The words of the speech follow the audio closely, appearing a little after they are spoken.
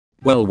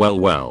Well,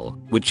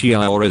 which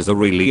Eeyore is a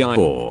real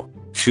Eeyore?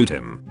 Shoot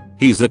him.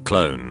 He's a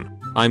clone.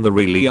 I'm the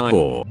real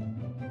Eeyore.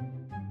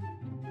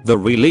 The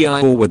real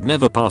Eeyore would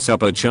never pass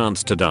up a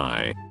chance to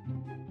die.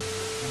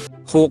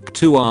 Hawk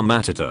to our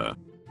Matador.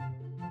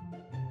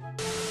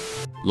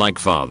 Like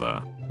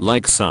father,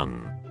 like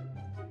son.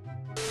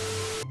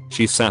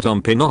 She sat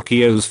on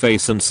Pinocchio's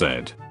face and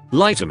said,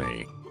 lie to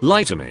me,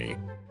 lie to me.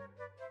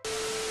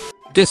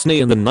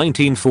 Disney in the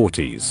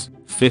 1940s,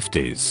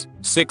 50s,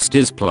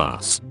 60s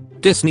plus.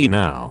 Disney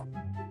now.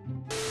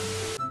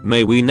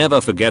 May we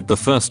never forget the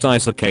first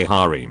isekai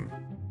harem.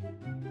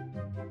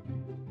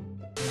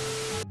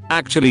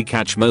 Actually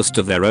catch most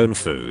of their own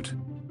food.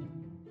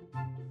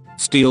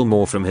 Steal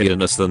more from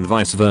hiddenness than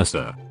vice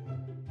versa.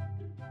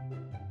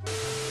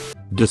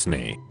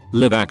 Disney.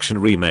 Live action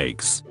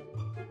remakes.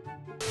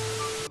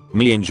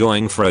 Me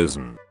enjoying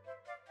Frozen.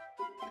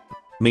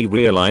 Me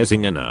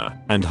realizing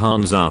Anna and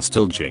Hans are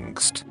still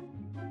jinxed.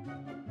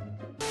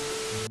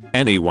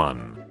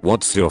 Anyone,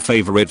 what's your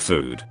favorite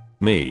food?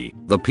 Me,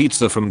 the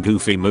pizza from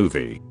Goofy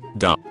movie.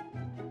 Duh.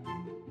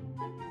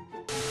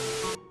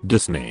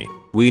 Disney.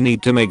 We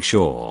need to make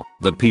sure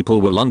that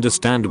people will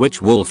understand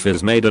which wolf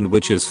is male and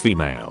which is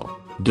female.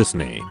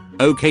 Disney.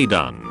 Okay,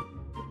 done.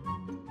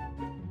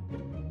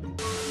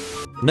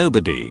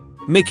 Nobody.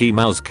 Mickey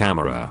Mouse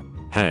camera.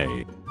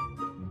 Hey.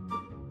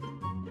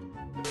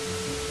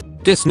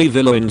 Disney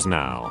villains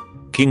now.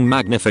 King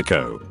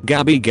Magnifico,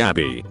 Gabby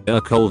Gabby,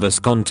 Hercule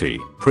Visconti,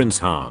 Prince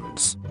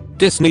Hans.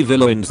 Disney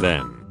villains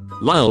then.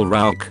 Lyle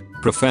Rauch,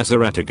 Professor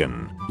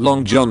Etigan,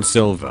 Long John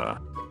Silver.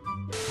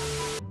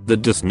 The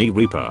Disney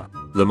Reaper.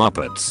 The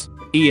Muppets.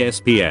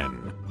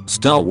 ESPN.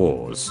 Star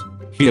Wars.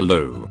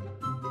 Hello.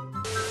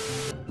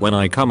 When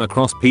I come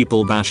across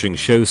people bashing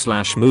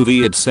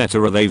show/movie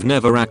etc. they've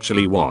never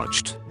actually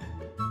watched.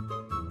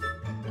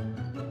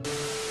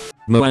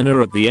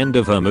 Moana at the end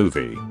of her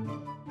movie.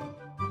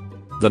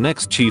 The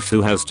next chief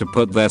who has to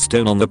put their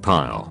stone on the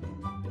pile.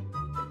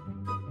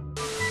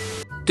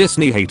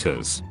 Disney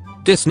haters.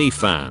 Disney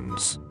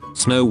fans.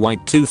 Snow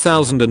White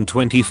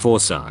 2024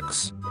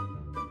 sucks.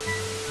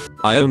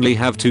 I only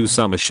have 2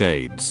 summer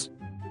shades.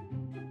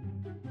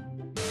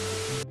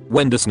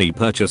 When Disney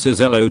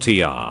purchases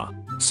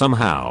LOTR,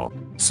 somehow,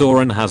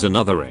 Soren has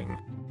another ring.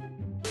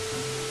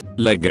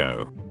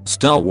 Lego.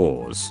 Star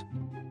Wars.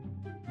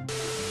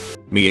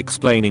 Me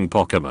explaining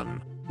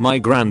Pokemon. My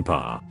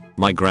grandpa.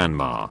 My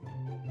grandma.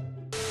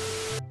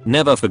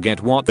 Never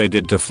forget what they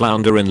did to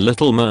Flounder in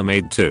Little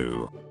Mermaid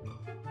 2.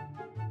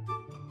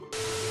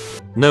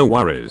 No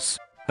worries.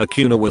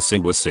 Hakuna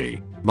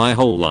Wasi, my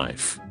whole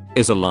life,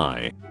 is a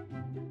lie.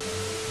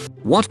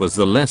 What was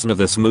the lesson of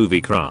this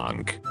movie?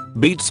 Crank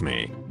beats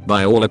me.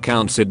 By all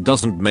accounts it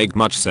doesn't make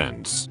much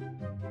sense.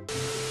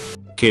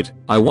 Kid,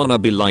 I wanna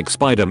be like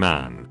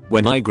Spider-Man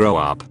when I grow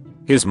up.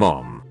 His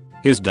mom,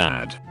 his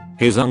dad,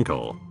 his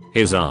uncle,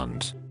 his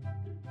aunt.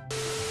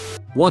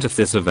 What if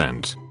this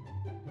event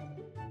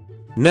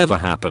never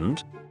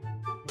happened?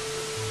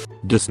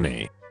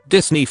 Disney.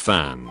 Disney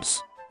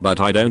fans. But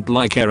I don't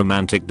like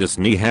aromantic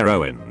Disney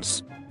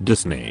heroines.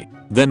 Disney.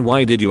 Then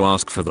why did you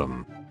ask for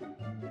them?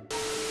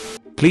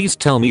 Please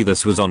tell me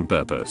this was on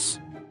purpose.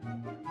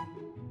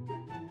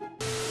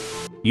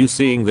 You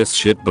seeing this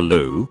shit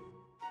below?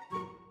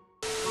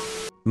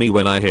 Me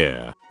when I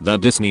hear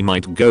that Disney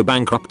might go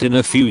bankrupt in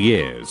a few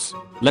years.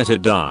 Let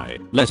it die,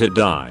 let it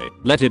die,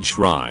 let it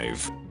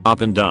shrive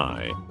up and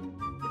die.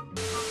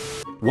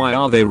 Why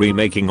are they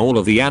remaking all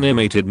of the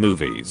animated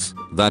movies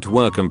that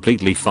were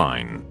completely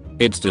fine?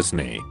 It's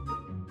Disney.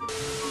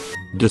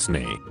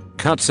 Disney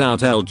cuts out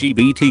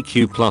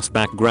LGBTQ+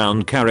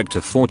 background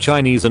character for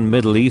Chinese and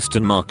Middle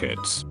Eastern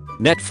markets.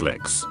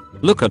 Netflix.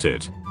 Look at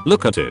it.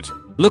 Look at it.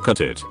 Look at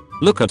it.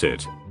 Look at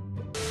it.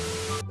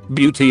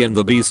 Beauty and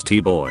the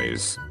Beastie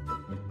Boys.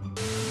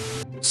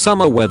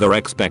 Summer weather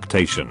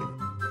expectation.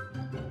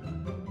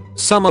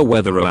 Summer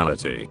weather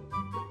reality.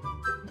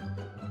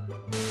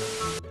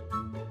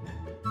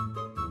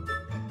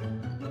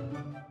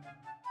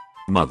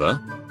 Mother?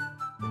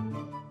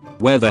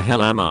 Where the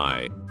hell am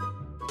I?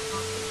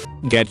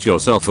 Get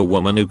yourself a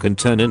woman who can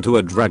turn into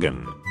a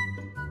dragon.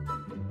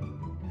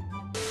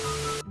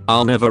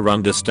 I'll never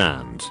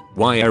understand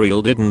why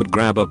Ariel didn't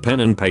grab a pen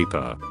and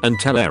paper and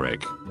tell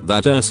Eric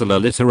that Ursula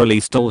literally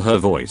stole her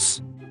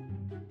voice.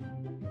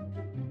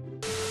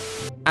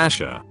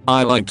 Asher,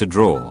 I like to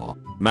draw.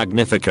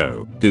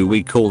 Magnifico, do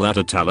we call that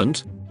a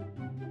talent?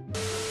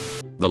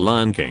 The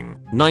Lion King,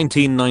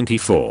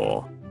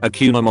 1994.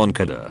 Hakuna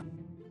Matata.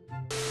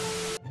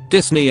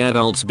 Disney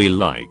adults be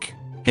like,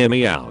 hear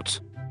me out.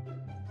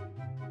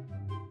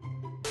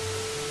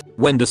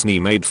 When Disney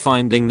made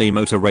Finding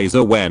Nemo to raise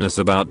awareness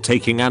about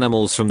taking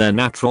animals from their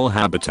natural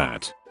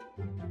habitat.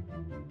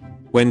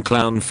 When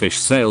clownfish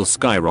sales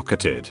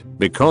skyrocketed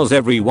because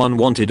everyone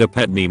wanted a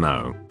pet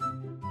Nemo.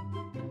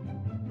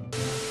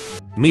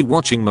 Me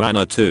watching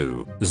Moana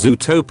 2,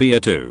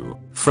 Zootopia 2,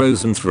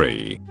 Frozen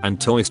 3,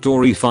 and Toy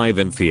Story 5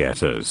 in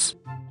theaters.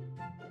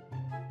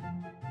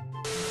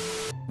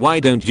 Why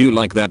don't you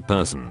like that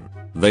person?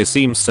 They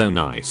seem so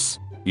nice.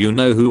 You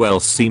know who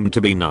else seemed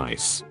to be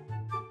nice?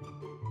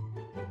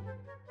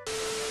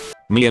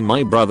 Me and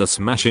my brother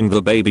smashing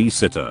the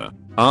babysitter.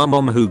 Our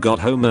mom who got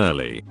home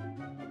early.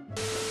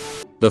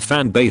 The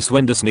fan base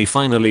when Disney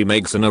finally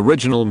makes an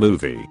original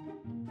movie.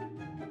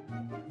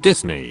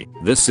 Disney,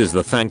 this is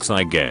the thanks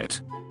I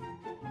get.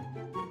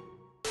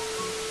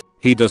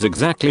 He does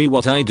exactly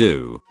what I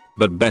do,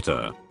 but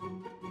better.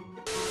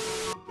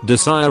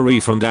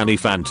 Desiree from Danny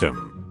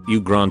Phantom. You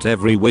grant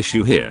every wish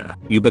you hear,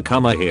 you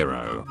become a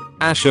hero.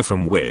 Asher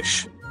from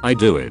Wish. I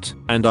do it,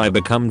 and I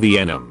become the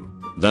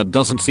Enum. That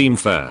doesn't seem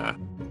fair.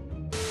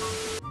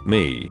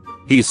 Me.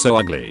 He's so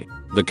ugly.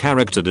 The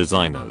character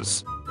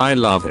designers. I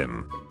love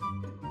him.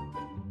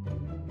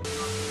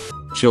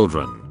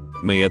 Children.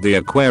 Me at the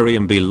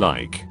aquarium be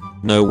like.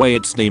 No way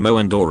it's Nemo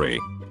and Dory.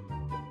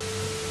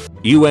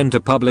 You enter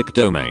public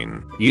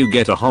domain. You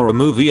get a horror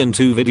movie and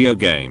 2 video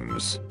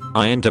games.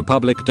 I enter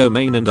public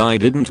domain and I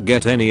didn't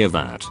get any of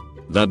that.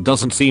 That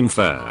doesn't seem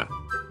fair.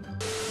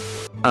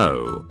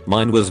 Oh,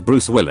 mine was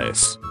Bruce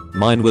Willis.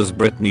 Mine was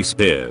Britney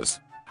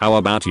Spears. How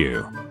about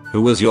you?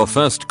 Who was your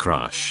first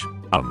crush?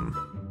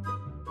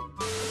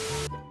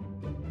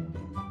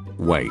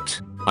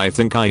 Wait, I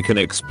think I can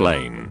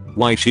explain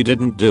why she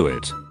didn't do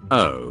it.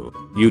 Oh,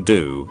 you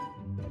do?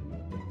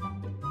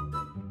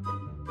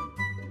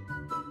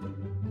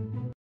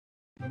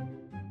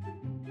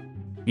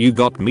 You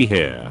got me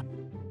here.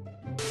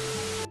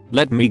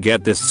 Let me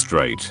get this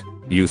straight.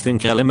 You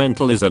think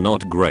Elemental is a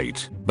not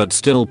great, but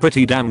still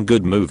pretty damn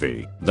good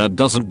movie that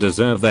doesn't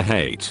deserve the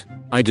hate?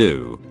 I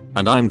do.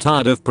 And I'm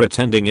tired of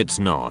pretending it's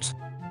not.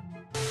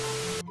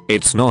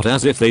 It's not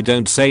as if they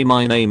don't say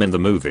my name in the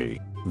movie.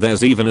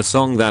 There's even a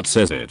song that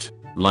says it,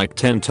 like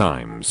 10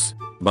 times.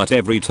 But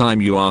every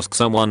time you ask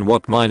someone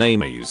what my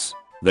name is,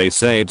 they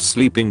say it's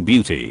Sleeping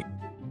Beauty.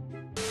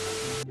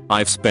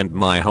 I've spent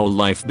my whole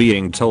life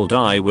being told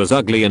I was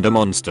ugly and a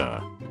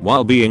monster,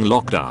 while being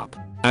locked up.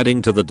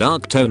 Adding to the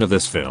dark tone of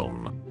this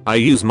film, I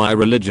use my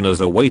religion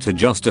as a way to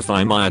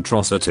justify my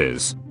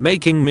atrocities,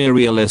 making me a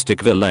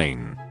realistic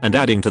villain, and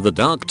adding to the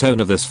dark tone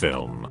of this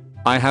film,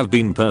 I have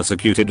been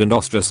persecuted and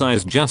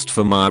ostracized just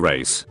for my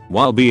race,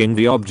 while being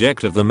the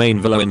object of the main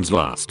villain's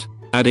lust.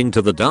 Adding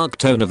to the dark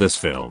tone of this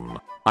film,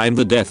 I'm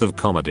the death of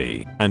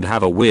comedy, and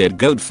have a weird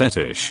goat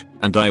fetish,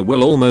 and I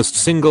will almost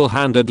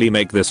single-handedly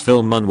make this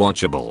film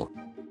unwatchable.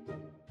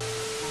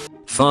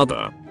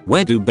 Father,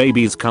 where do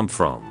babies come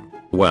from?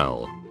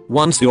 Well,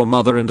 once your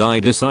mother and I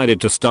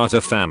decided to start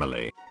a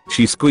family,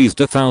 she squeezed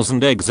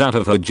 1,000 eggs out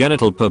of her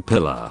genital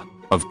papilla.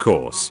 Of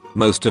course,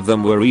 most of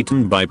them were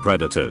eaten by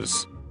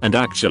predators. And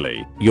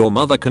actually, your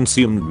mother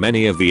consumed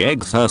many of the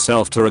eggs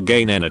herself to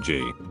regain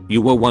energy.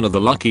 You were one of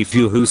the lucky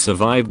few who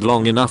survived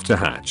long enough to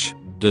hatch.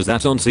 Does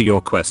that answer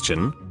your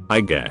question? I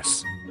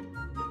guess.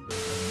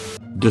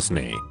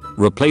 Disney.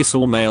 Replace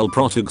all male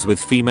protags with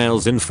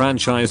females in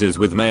franchises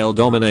with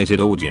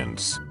male-dominated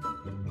audience.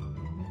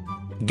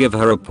 Give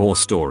her a poor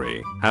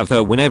story, have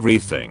her win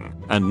everything,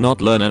 and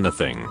not learn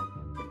anything.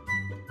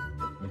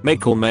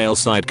 Make all male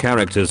side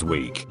characters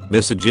weak,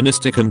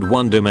 misogynistic and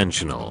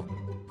one-dimensional.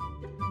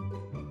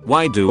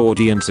 Why do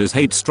audiences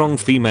hate strong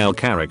female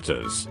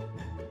characters?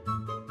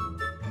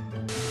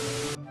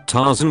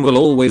 Tarzan will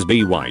always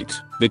be white,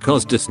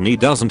 because Disney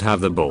doesn't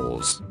have the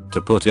balls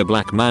to put a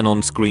black man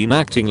on screen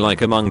acting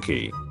like a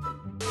monkey.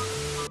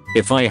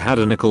 If I had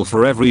a nickel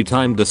for every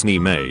time Disney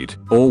made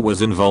or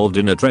was involved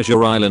in a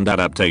Treasure Island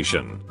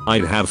adaptation,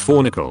 I'd have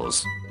 4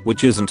 nickels.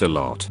 Which isn't a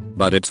lot,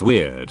 but it's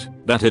weird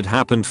that it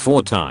happened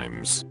 4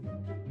 times.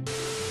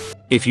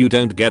 If you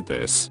don't get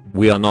this,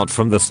 we are not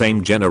from the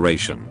same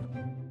generation.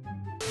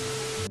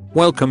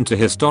 Welcome to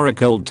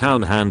historic Old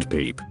Town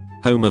Handpeep,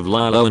 home of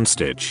Lilo and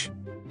Stitch.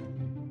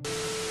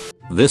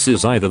 This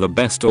is either the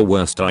best or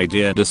worst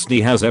idea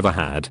Disney has ever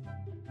had.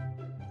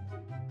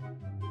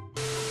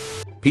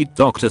 Pete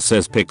Docter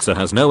says Pixar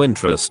has no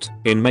interest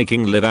in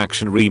making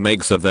live-action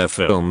remakes of their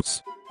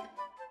films.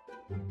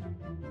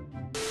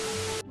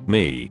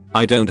 Me,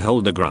 I don't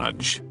hold a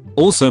grudge.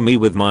 Also me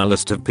with my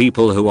list of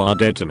people who are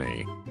dead to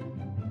me.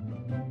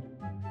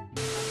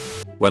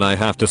 When I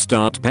have to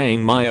start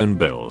paying my own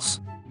bills.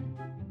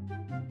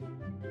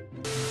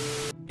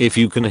 If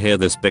you can hear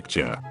this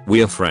picture,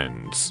 we are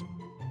friends.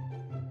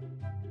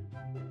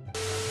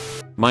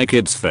 My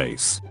kid's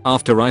face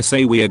after I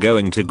say we are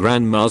going to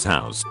grandma's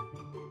house.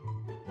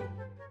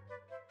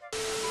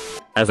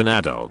 As an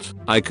adult,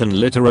 I can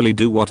literally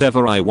do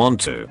whatever I want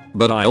to,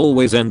 but I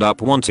always end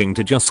up wanting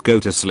to just go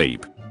to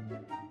sleep.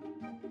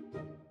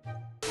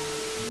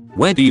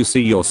 Where do you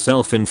see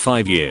yourself in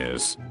 5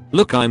 years?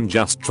 Look, I'm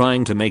just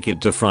trying to make it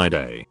to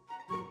Friday.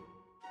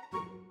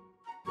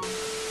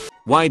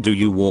 Why do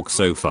you walk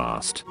so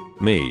fast?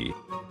 Me.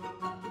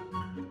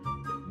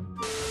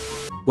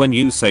 When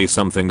you say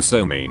something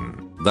so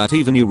mean that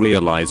even you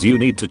realize you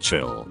need to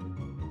chill.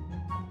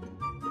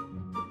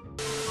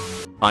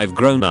 I've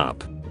grown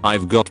up.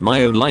 I've got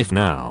my own life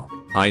now.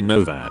 I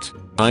know that.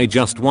 I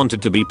just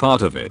wanted to be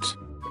part of it.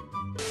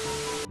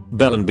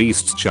 Belle and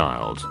Beast's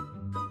child.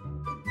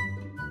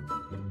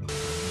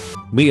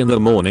 Me in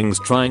the mornings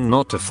trying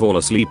not to fall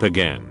asleep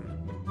again.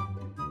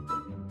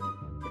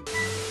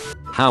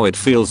 How it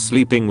feels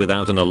sleeping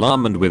without an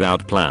alarm and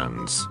without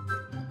plans.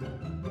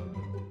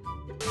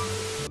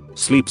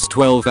 Sleeps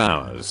 12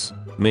 hours.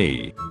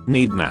 Me.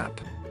 Need nap.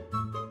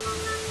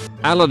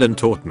 Aladdin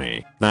taught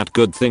me that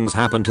good things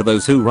happen to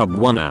those who rub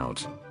one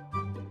out.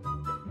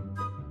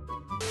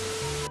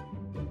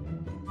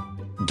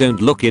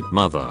 Don't look at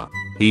mother.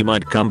 He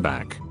might come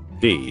back.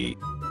 D.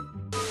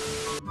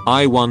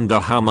 I wonder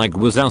how Mike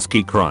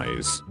Wazowski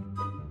cries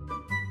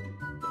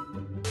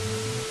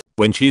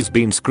when she's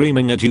been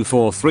screaming at you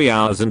for 3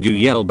 hours and you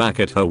yell back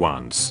at her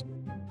once.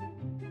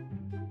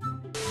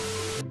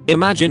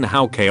 Imagine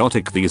how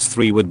chaotic these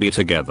three would be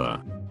together.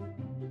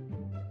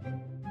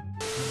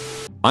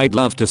 I'd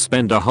love to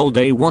spend a whole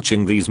day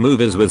watching these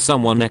movies with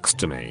someone next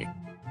to me.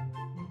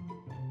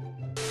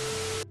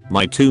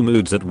 My 2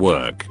 moods at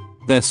work.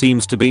 There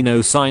seems to be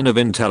no sign of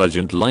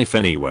intelligent life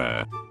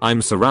anywhere.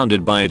 I'm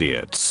surrounded by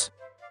idiots.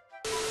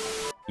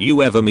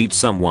 You ever meet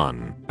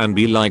someone and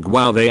be like,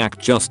 wow, they act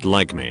just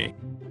like me?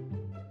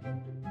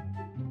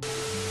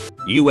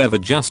 You ever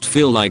just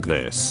feel like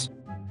this?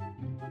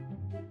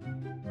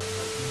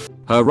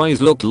 Her eyes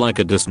look like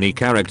a Disney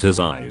character's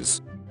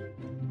eyes.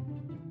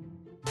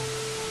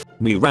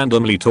 Me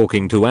randomly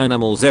talking to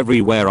animals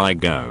everywhere I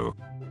go.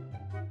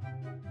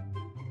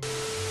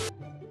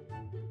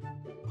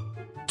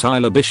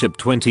 Tyler Bishop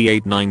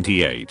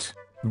 2898.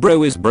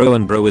 Bro is bro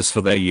and bro is for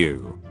their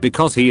you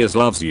because he is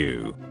loves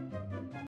you.